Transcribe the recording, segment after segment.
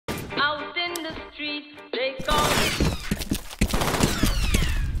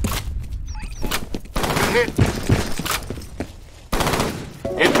hit.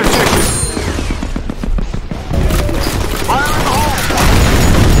 In position. Fire in the hole.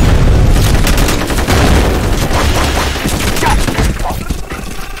 Got it.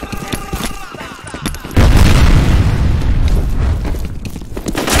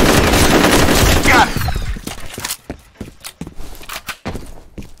 Got it.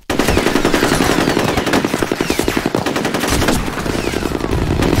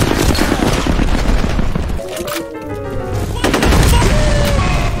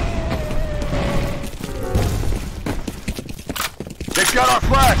 They've got our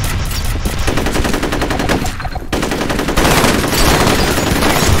flag!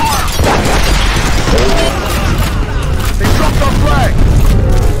 They dropped our flag!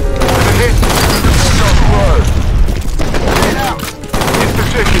 Hit! Get out! In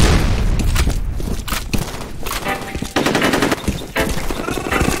position!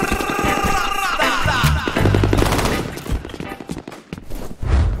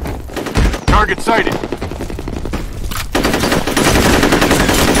 Target sighted!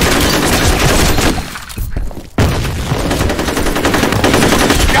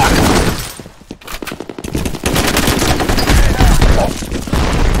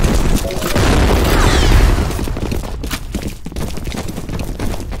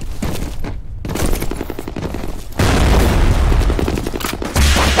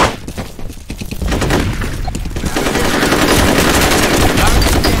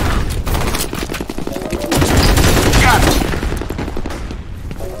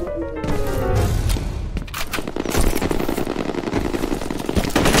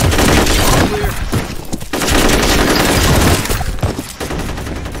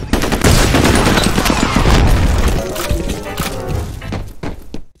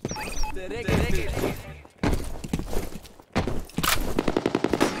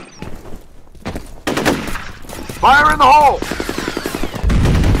 Fire in the hole!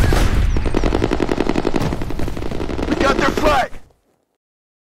 We got their flag!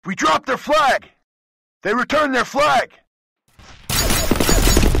 We dropped their flag! They returned their flag!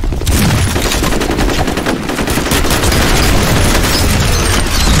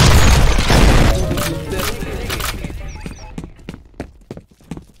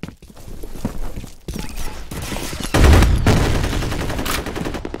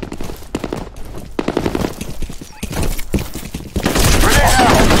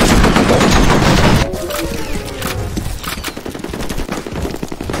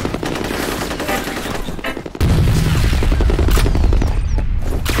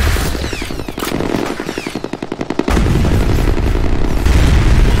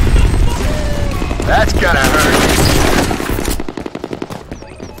 That's gonna hurt.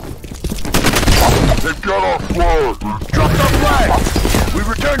 They've got our flag. Dropped our flag. We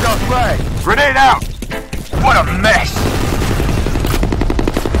returned our flag. Grenade out. What a mess.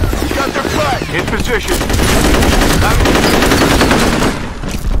 We got their flag. In position.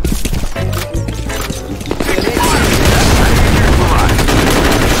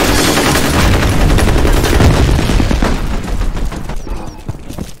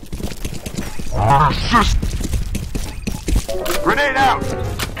 Grenade out!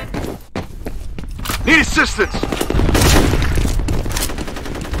 Need assistance!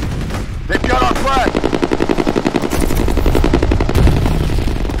 They've got our flag!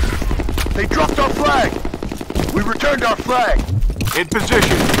 They dropped our flag! We returned our flag! In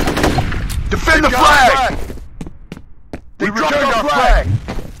position! Defend the flag! They returned our flag!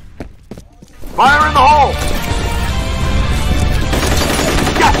 Fire in the hole!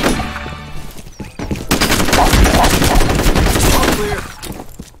 Got it!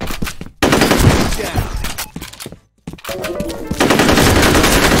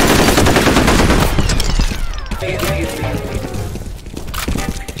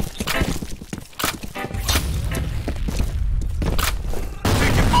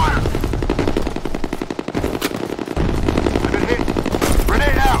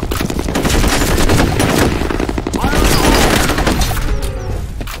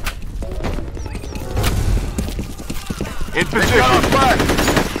 In position.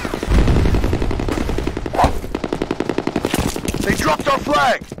 They dropped our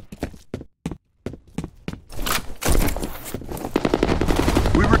flag.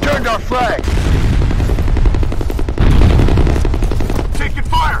 We returned our flag. Taking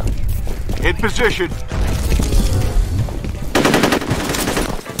fire. In position.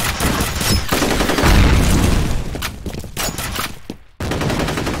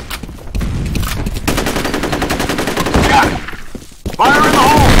 Fire in the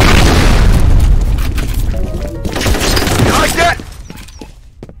hole! You like that?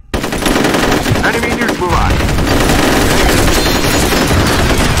 Enemy neutral.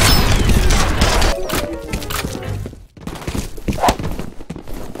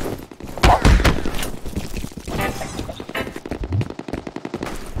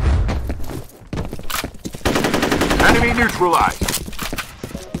 neutralized.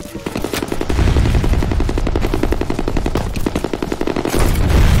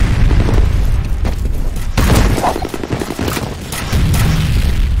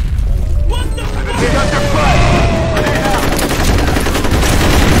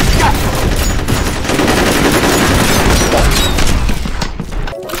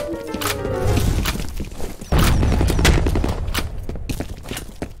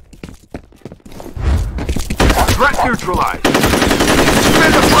 Threat neutralized.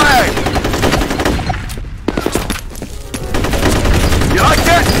 Defend the flag! You like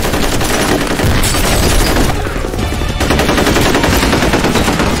that?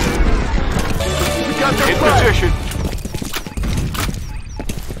 We got their flag. Position.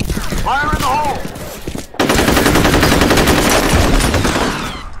 Fire in the hole.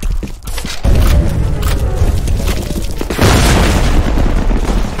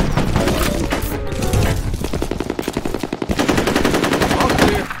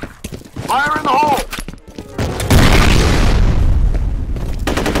 Fire in the hole!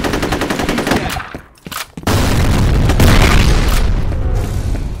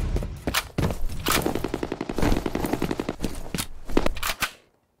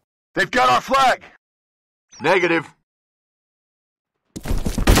 They've got our flag! Negative.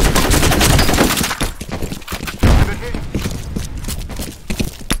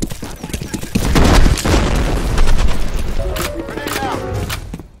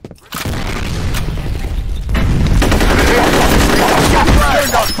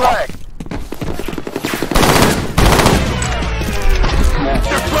 Flag!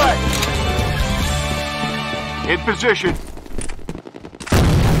 Their flag! In position.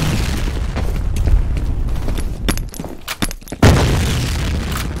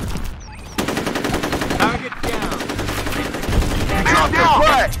 Target down. We dropped their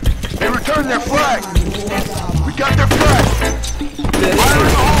flag! They returned their flag! We got their flag! Fire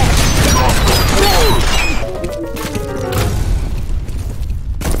in the hole!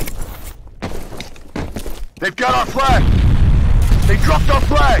 They've got our flag! They dropped our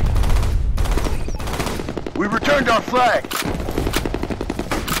flag! We returned our flag!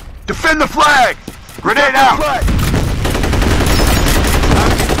 Defend the flag! Grenade out! Flag.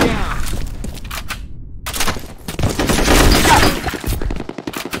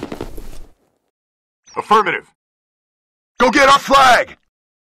 Affirmative. Go get our flag!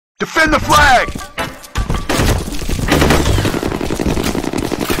 Defend the flag!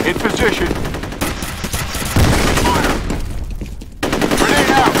 In position.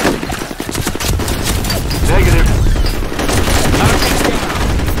 Negative.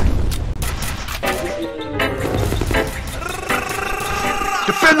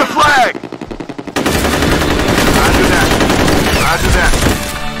 Defend the flag! Roger that. Roger that.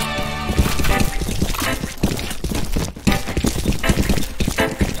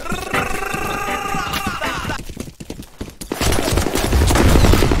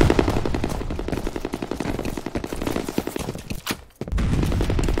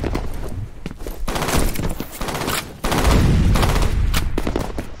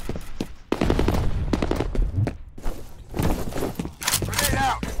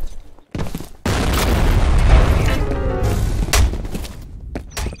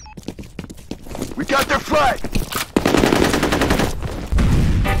 We got their flag!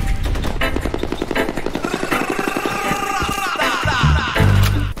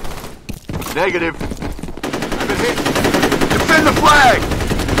 Negative. I've been hit. Defend the flag!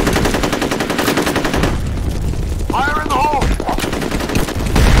 Fire in the hole!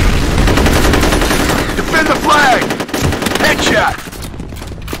 Defend the flag! Headshot!